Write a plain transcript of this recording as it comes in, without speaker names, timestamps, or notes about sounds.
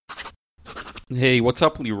Hey, what's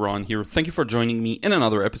up? Liron here. Thank you for joining me in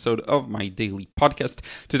another episode of my daily podcast.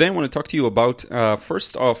 Today I want to talk to you about,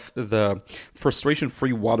 first off, the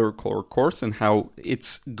frustration-free watercolor course and how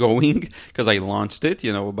it's going, because I launched it,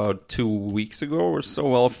 about 2 weeks ago or so.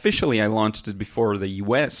 Well, officially I launched it before the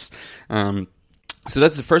US. So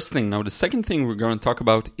that's the first thing. Now, the second thing we're going to talk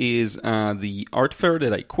about is the art fair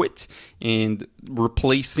that I quit and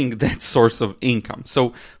replacing that source of income.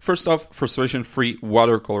 So first off, frustration-free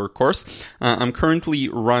watercolor course. I'm currently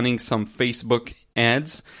running some Facebook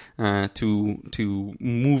ads to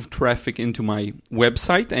move traffic into my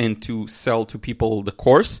website and to sell to people the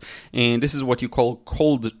course. And this is what you call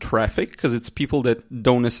cold traffic, because it's people that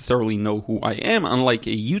don't necessarily know who I am, unlike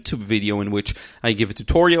a YouTube video in which I give a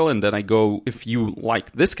tutorial and then I go, if you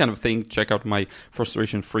like this kind of thing, check out my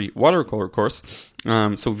frustration-free watercolor course.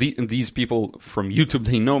 So these people from YouTube,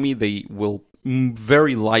 they know me, they will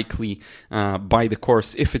very likely buy the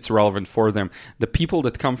course if it's relevant for them. The people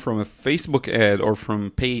that come from a Facebook ad or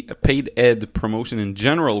from paid ad promotion in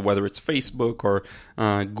general, whether it's Facebook or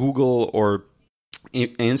Google or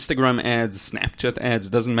Instagram ads, Snapchat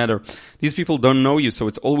ads, doesn't matter. These people don't know you, so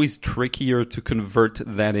it's always trickier to convert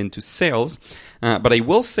that into sales. But I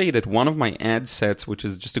will say that one of my ad sets, which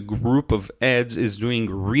is just a group of ads, is doing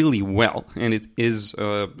really well. And it is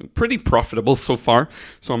pretty profitable so far.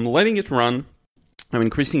 So I'm letting it run. I'm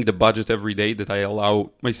increasing the budget every day that I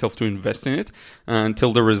allow myself to invest in it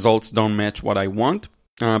until the results don't match what I want.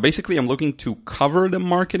 Basically, I'm looking to cover the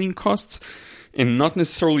marketing costs and not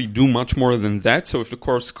necessarily do much more than that. So if the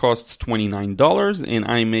course costs $29 and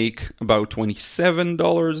I make about $27,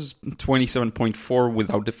 $27.4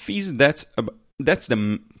 without the fees, that's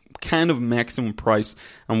the kind of maximum price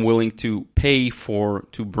I'm willing to pay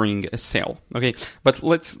to bring a sale. Okay, but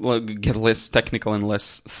let's get less technical and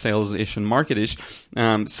less sales-ish and market-ish.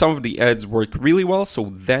 Some of the ads work really well, so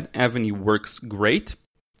that avenue works great.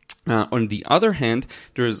 On the other hand,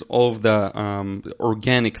 there's all of the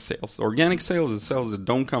organic sales. Organic sales is sales that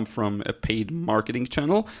don't come from a paid marketing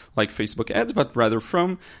channel like Facebook ads, but rather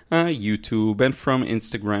from YouTube and from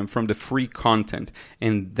Instagram, from the free content.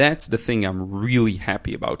 And that's the thing I'm really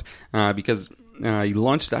happy about because I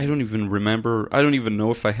launched, I don't even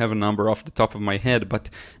know if I have a number off the top of my head,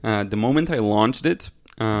 but the moment I launched it,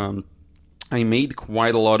 I made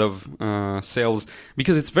quite a lot of sales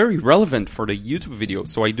because it's very relevant for the YouTube video.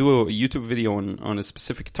 So I do a YouTube video on a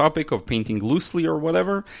specific topic of painting loosely or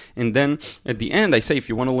whatever. And then at the end, I say, if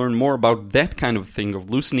you want to learn more about that kind of thing of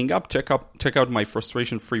loosening up, check out my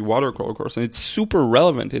frustration-free watercolor course. And it's super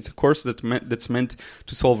relevant. It's a course that's meant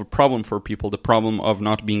to solve a problem for people, the problem of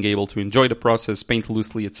not being able to enjoy the process, paint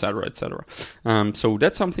loosely, etc., etc. So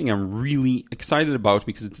that's something I'm really excited about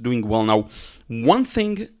because it's doing well. Now, one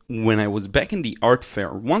thing when I was back in the art fair,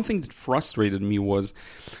 one thing that frustrated me was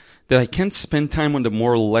that I can't spend time on the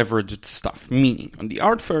more leveraged stuff. Meaning, on the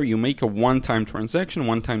art fair, you make a one-time transaction,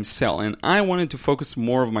 one-time sell. And I wanted to focus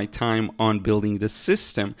more of my time on building the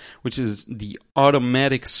system, which is the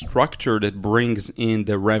automatic structure that brings in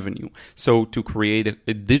the revenue. So to create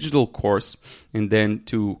a digital course and then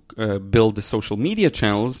to build the social media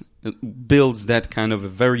channels, builds that kind of a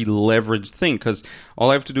very leveraged thing, because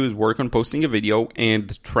all I have to do is work on posting a video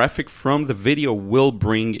and traffic from the video will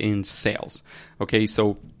bring in sales. Okay,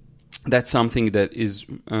 so that's something that is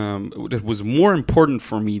that was more important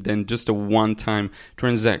for me than just a one-time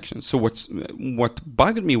transaction. So what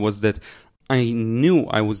bugged me was that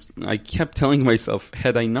I kept telling myself,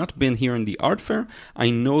 had I not been here in the art fair,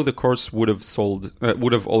 I know the course would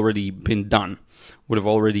have already been done, would have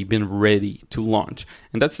already been ready to launch.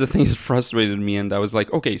 And that's the thing that frustrated me. And I was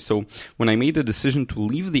like, okay, so when I made the decision to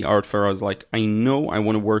leave the art fair, I was like, I know I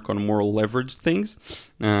want to work on more leveraged things.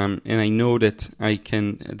 And I know that I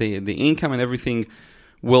can, the income and everything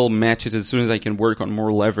will match it as soon as I can work on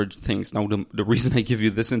more leveraged things. Now, the reason I give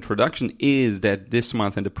you this introduction is that this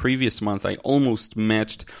month and the previous month, I almost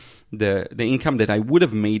matched the income that I would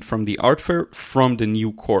have made from the art fair from the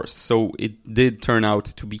new course. So it did turn out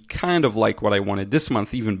to be kind of like what I wanted this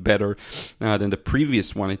month, even better than the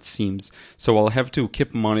previous one, it seems. So I'll have to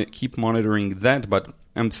keep monitoring that, but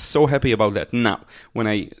I'm so happy about that. Now, when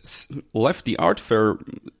I left the art fair,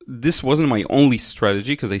 this wasn't my only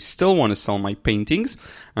strategy because I still want to sell my paintings.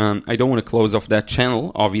 I don't want to close off that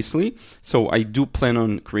channel, obviously. So I do plan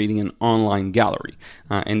on creating an online gallery.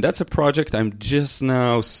 And that's a project I'm just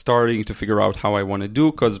now starting to figure out how I want to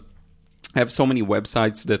do, because I have so many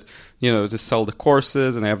websites that, to sell the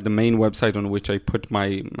courses, and I have the main website on which I put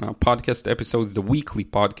my podcast episodes, the weekly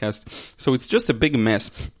podcast. So it's just a big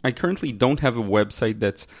mess. I currently don't have a website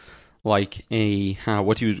that's like a,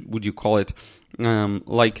 would you call it?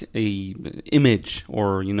 like a image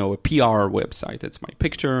or, a PR website. It's my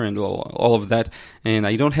picture and all of that. And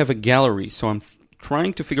I don't have a gallery, so I'm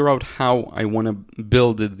trying to figure out how I want to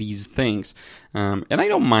build these things. And I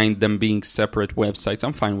don't mind them being separate websites.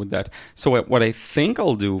 I'm fine with that. So what I think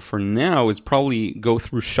I'll do for now is probably go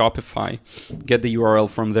through Shopify, get the URL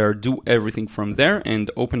from there, do everything from there,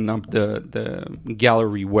 and open up the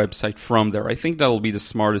gallery website from there. I think that'll be the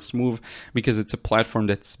smartest move because it's a platform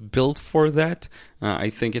that's built for that.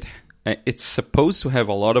 I think it's supposed to have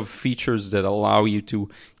a lot of features that allow you to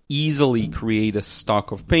easily create a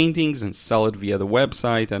stock of paintings and sell it via the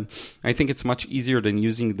website, and I think it's much easier than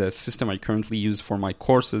using the system I currently use for my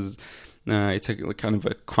courses. It's a kind of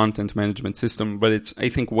a content management system, but it's, I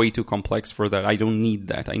think, way too complex for that. I don't need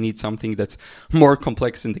that. I need something that's more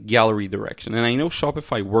complex in the gallery direction, and I know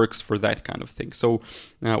Shopify works for that kind of thing. So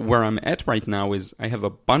where I'm at right now is I have a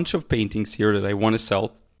bunch of paintings here that I want to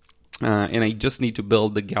sell. And I just need to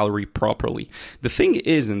build the gallery properly. The thing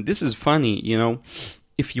is, and this is funny,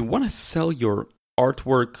 if you want to sell your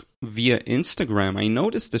artwork via Instagram, I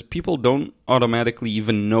noticed that people don't automatically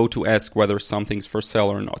even know to ask whether something's for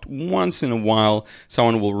sale or not. Once in a while,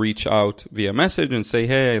 someone will reach out via message and say,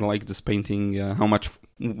 hey, I like this painting. How much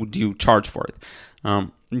would you charge for it?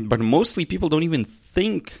 But mostly people don't even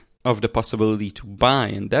think of the possibility to buy,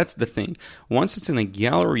 and that's the thing. Once it's in a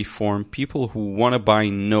gallery form, people who want to buy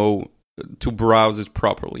know to browse it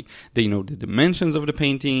properly. They know the dimensions of the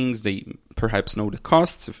paintings, they perhaps know the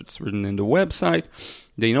costs if it's written in the website.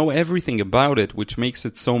 They know everything about it, which makes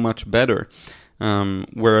it so much better.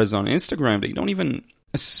 Whereas on Instagram, they don't even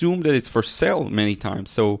assume that it's for sale many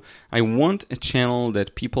times. So I want a channel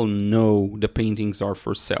that people know the paintings are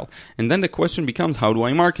for sale. And then the question becomes, how do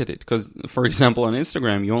I market it? Because, for example, on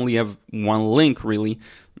Instagram, you only have one link, really.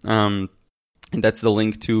 And that's the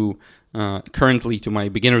link to currently to my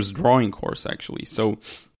beginner's drawing course, actually. So,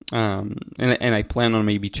 and I plan on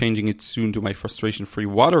maybe changing it soon to my frustration-free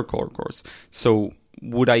watercolor course. So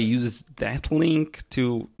would I use that link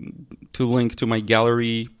to link to my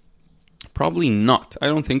gallery? Probably not. I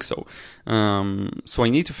don't think so. So I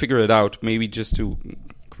need to figure it out, maybe just to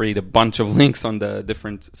create a bunch of links on the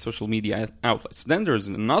different social media outlets. Then there's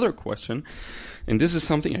another question, and this is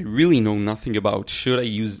something I really know nothing about. Should I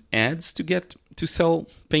use ads to sell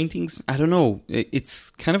paintings? I don't know. It's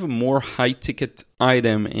kind of a more high-ticket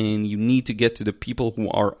item, and you need to get to the people who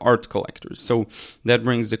are art collectors. So that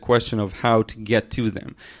brings the question of how to get to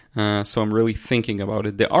them. So I'm really thinking about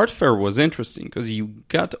it. The art fair was interesting because you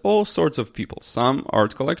got all sorts of people. Some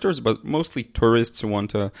art collectors, but mostly tourists who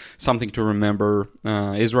want something to remember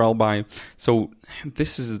Israel by. So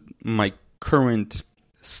this is my current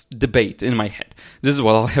debate in my head. This is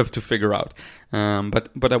what I'll have to figure out. But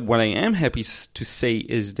what I am happy to say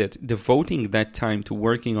is that devoting that time to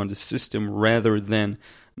working on the system rather than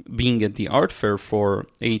being at the art fair for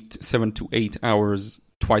 7 to 8 hours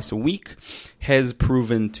twice a week has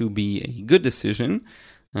proven to be a good decision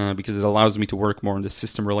because it allows me to work more on the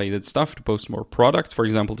system-related stuff, to post more products. For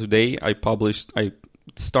example, today I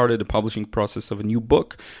started the publishing process of a new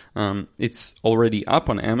book. It's already up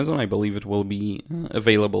on Amazon. I believe it will be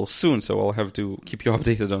available soon, so I'll have to keep you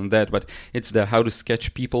updated on that. But it's the How to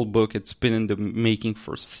Sketch People book. It's been in the making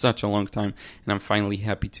for such a long time, and I'm finally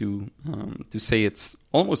happy to say it's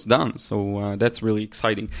almost done. So that's really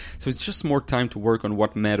exciting. So it's just more time to work on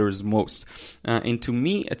what matters most. And to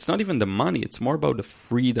me, it's not even the money. It's more about the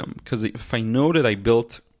freedom. Because if I know that I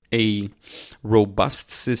built a robust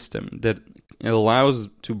system that allows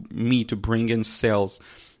me to bring in sales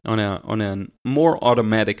on a more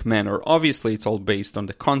automatic manner. Obviously, it's all based on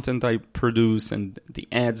the content I produce and the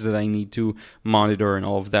ads that I need to monitor and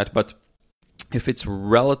all of that. But if it's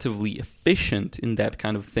relatively efficient in that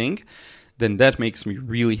kind of thing, then that makes me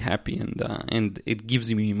really happy, and it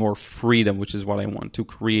gives me more freedom, which is what I want, to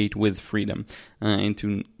create with freedom and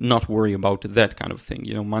to not worry about that kind of thing.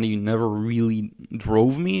 Money never really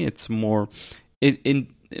drove me. It's more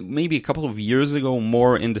maybe a couple of years ago,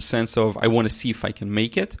 more in the sense of I want to see if I can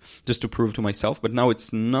make it, just to prove to myself. But now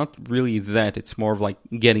it's not really that. It's more of like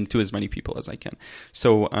getting to as many people as I can.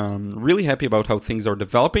 So really happy about how things are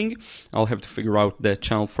developing. I'll have to figure out the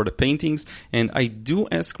channel for the paintings. And I do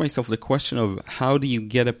ask myself the question of how do you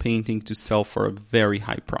get a painting to sell for a very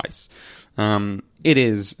high price? It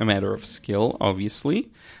is a matter of skill,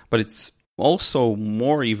 obviously, but it's also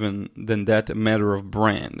more even than that a matter of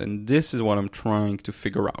brand, and this is what I'm trying to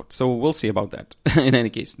figure out. So we'll see about that. In any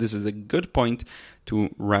case, this is a good point to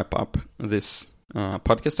wrap up this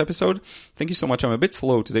podcast episode. Thank you so much. I'm a bit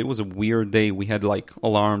slow today. It was a weird day. We had like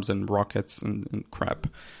alarms and rockets and crap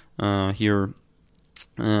here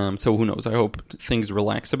So who knows? I hope things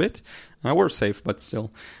relax a bit. We're safe, but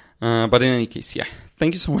still. But in any case, yeah.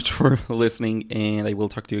 Thank you so much for listening, and I will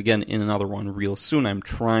talk to you again in another one real soon. I'm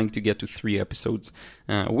trying to get to 3 episodes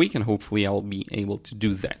a week, and hopefully I'll be able to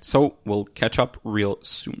do that. So we'll catch up real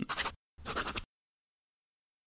soon.